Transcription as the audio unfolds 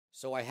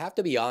So I have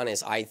to be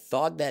honest, I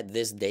thought that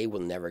this day will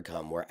never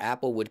come where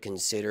Apple would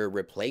consider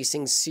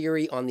replacing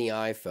Siri on the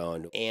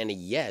iPhone. And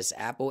yes,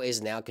 Apple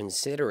is now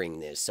considering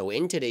this. So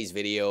in today's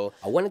video,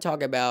 I want to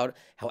talk about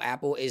how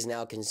Apple is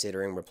now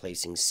considering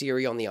replacing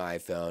Siri on the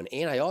iPhone.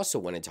 And I also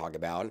want to talk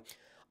about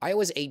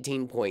iOS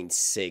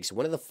 18.6,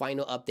 one of the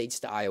final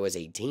updates to iOS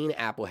 18.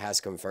 Apple has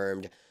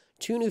confirmed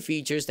two new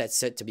features that's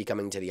set to be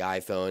coming to the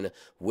iPhone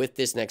with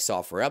this next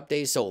software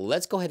update. So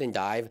let's go ahead and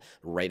dive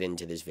right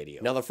into this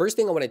video. Now, the first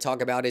thing I want to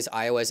talk about is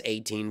iOS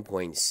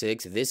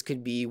 18.6. This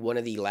could be one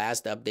of the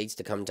last updates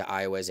to come to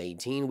iOS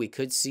 18. We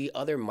could see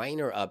other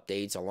minor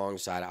updates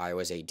alongside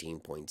iOS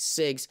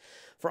 18.6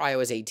 for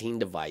iOS 18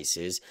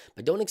 devices,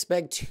 but don't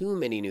expect too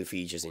many new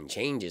features and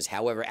changes.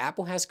 However,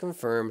 Apple has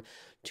confirmed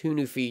two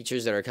new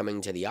features that are coming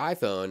to the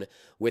iPhone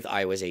with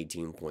iOS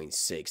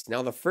 18.6.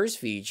 Now, the first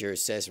feature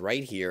says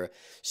right here,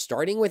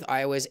 starting with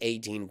iOS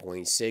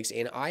 18.6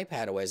 and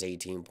iPadOS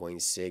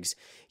 18.6,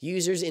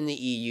 users in the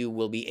EU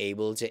will be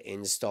able to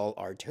install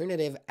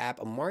alternative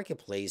app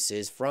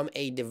marketplaces from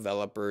a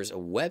developer's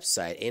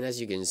website. And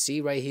as you can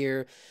see right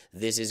here,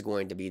 this is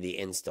going to be the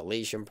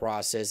installation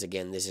process.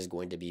 Again, this is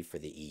going to be for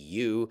the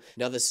EU.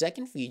 Now, the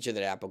second feature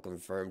that Apple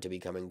confirmed to be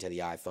coming to the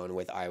iPhone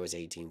with iOS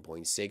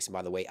 18.6,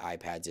 by the way,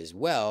 iPads as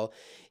well,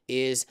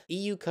 is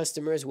EU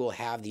customers will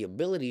have the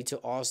ability to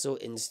also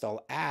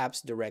install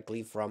apps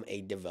directly from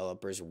a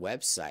developer's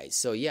website.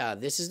 So yeah,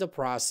 this is the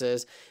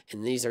process,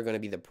 and these are going to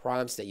be the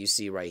prompts that you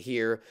see right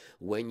here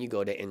when you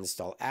go to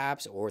install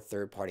apps or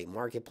third-party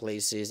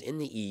marketplaces in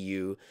the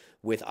EU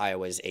with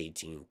iOS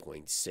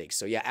 18.6.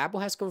 So yeah, Apple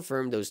has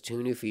confirmed those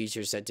two new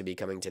features set to be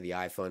coming to the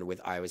iPhone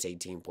with iOS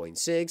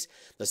 18.6.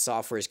 The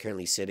software is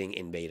currently sitting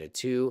in beta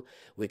 2.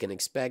 We can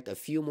expect a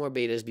few more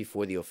betas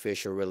before the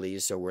official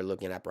release, so we're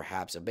looking at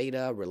perhaps a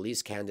beta,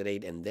 release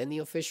candidate, and then the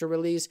official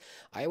release.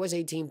 iOS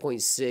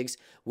 18.6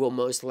 will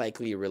most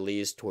likely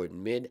release toward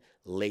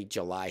late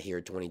July here,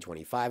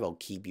 2025. I'll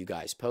keep you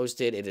guys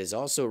posted. It is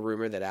also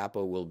rumored that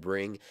Apple will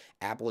bring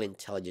Apple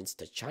Intelligence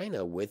to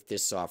China with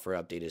this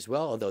software update as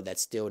well, although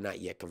that's still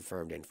not yet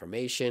confirmed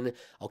information.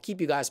 I'll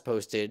keep you guys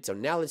posted. So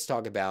now let's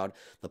talk about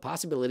the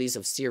possibilities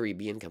of Siri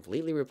being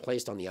completely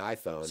replaced on the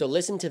iPhone. So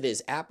listen to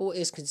this. Apple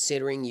is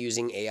considering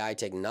using AI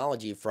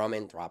technology from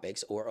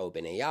Anthropic's or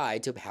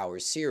OpenAI to power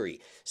Siri,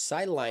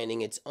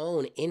 sidelining its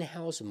own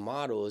in-house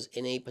models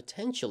in a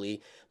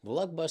potentially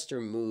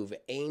blockbuster move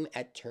aimed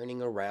at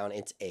turning around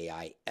its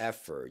AI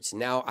efforts.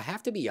 Now, I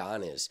have to be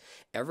honest,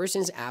 ever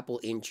since Apple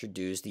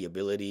introduced the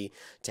ability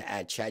to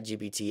add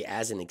ChatGPT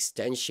as an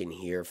extension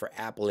here for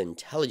Apple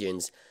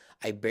Intelligence,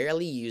 I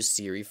barely use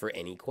Siri for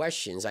any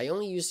questions. I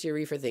only use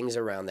Siri for things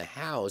around the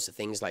house,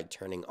 things like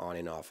turning on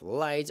and off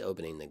lights,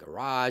 opening the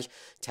garage,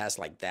 tasks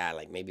like that,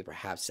 like maybe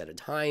perhaps set a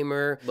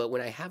timer. But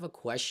when I have a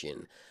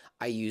question,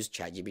 I use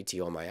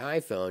ChatGPT on my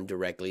iPhone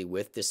directly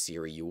with the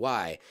Siri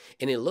UI.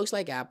 And it looks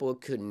like Apple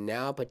could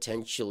now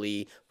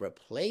potentially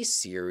replace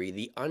Siri,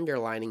 the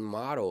underlying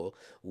model,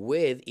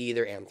 with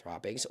either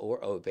Anthropic's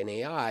or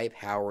OpenAI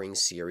powering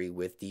Siri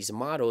with these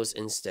models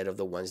instead of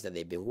the ones that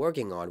they've been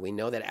working on. We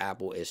know that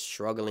Apple is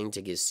struggling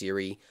to get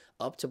Siri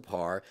up to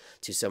par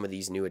to some of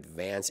these new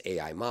advanced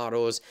AI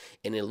models,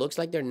 and it looks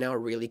like they're now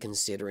really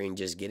considering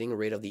just getting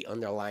rid of the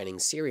underlying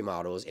Siri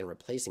models and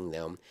replacing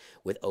them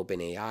with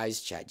OpenAI's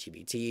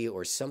ChatGPT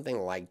or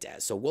something like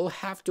that. So we'll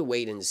have to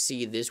wait and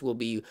see. This will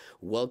be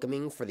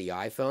welcoming for the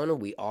iPhone.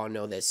 We all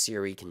know that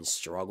Siri can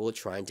struggle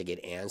trying to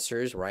get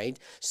answers, right?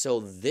 So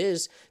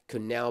this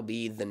could now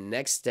be the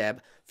next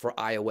step for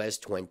iOS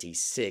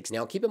 26.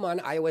 Now, keep in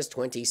mind, iOS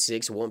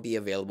 26 won't be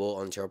available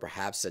until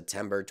perhaps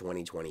September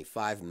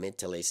 2025, mid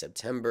to late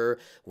September.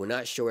 We're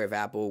not sure if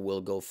Apple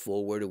will go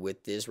forward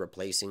with this,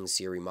 replacing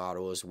Siri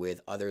models with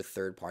other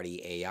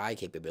third-party AI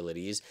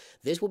capabilities.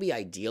 This will be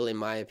ideal, in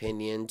my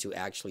opinion, to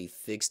actually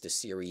fix the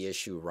Siri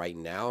issue right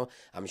now.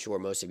 I'm sure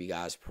most of you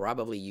guys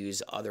probably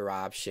use other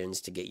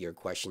options to get your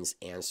questions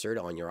answered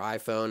on your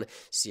iPhone.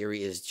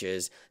 Siri is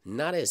just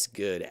not as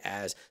good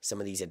as some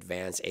of these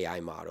advanced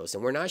AI models,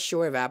 and we're not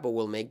sure if Apple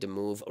will make the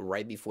move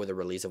right before the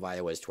release of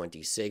iOS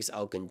 26.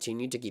 I'll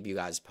continue to keep you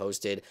guys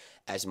posted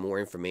as more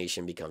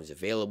information becomes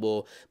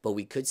available, but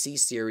we could see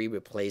Siri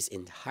replaced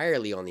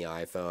entirely on the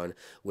iPhone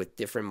with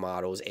different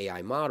models,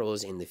 AI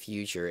models in the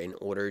future, in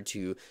order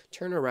to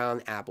turn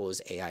around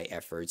Apple's AI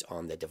efforts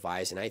on the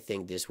device. And I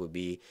think this would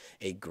be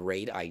a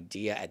great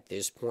idea at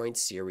this point.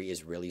 Siri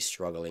is really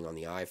struggling on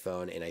the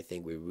iPhone, and I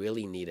think we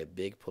really need a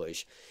big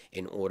push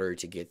in order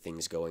to get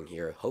things going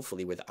here,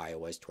 hopefully with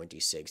iOS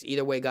 26.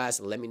 Either way, guys,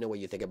 let me know what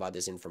you think about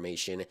this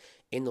information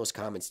in those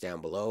comments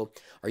down below.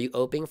 Are you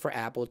hoping for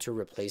Apple to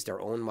replace their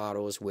own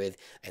models with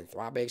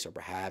Anthropic's or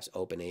perhaps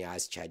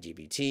OpenAI's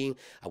ChatGPT?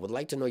 I would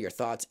like to know your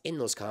thoughts in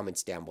those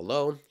comments down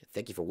below.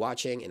 Thank you for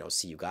watching, and I'll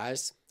see you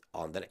guys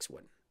on the next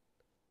one.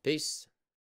 Peace.